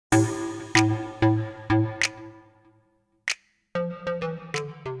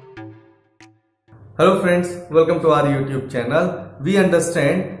Hello friends, welcome to our YouTube channel. We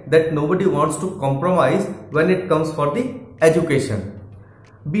understand that nobody wants to compromise when it comes for the education.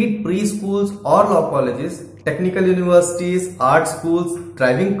 Be it preschools or law colleges, technical universities, art schools,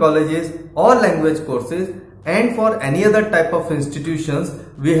 driving colleges or language courses, and for any other type of institutions,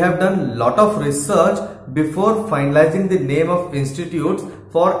 we have done lot of research before finalizing the name of institutes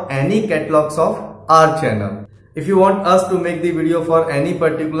for any catalogs of our channel. If you want us to make the video for any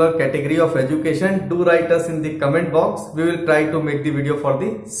particular category of education, do write us in the comment box. We will try to make the video for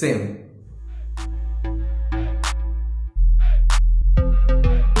the same.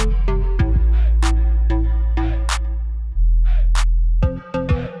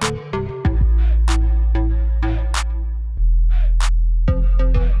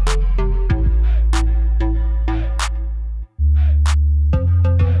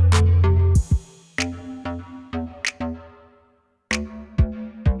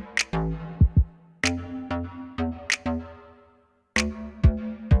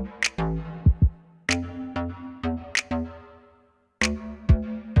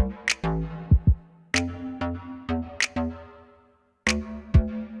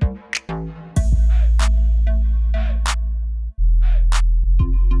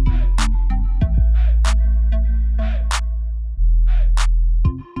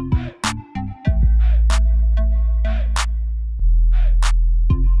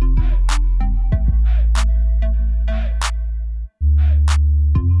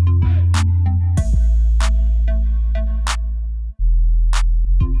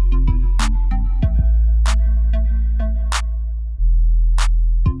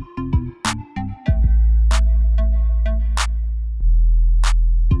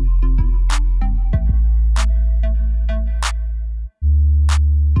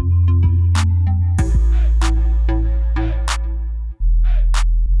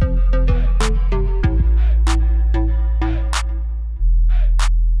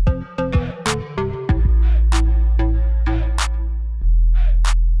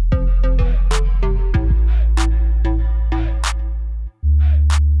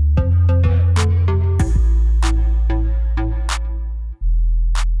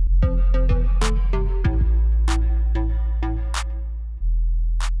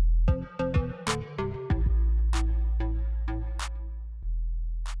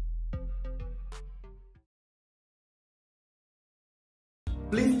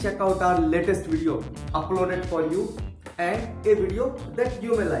 Please check out our latest video uploaded for you and a video that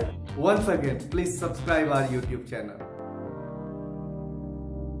you may like. Once again, please subscribe our YouTube channel.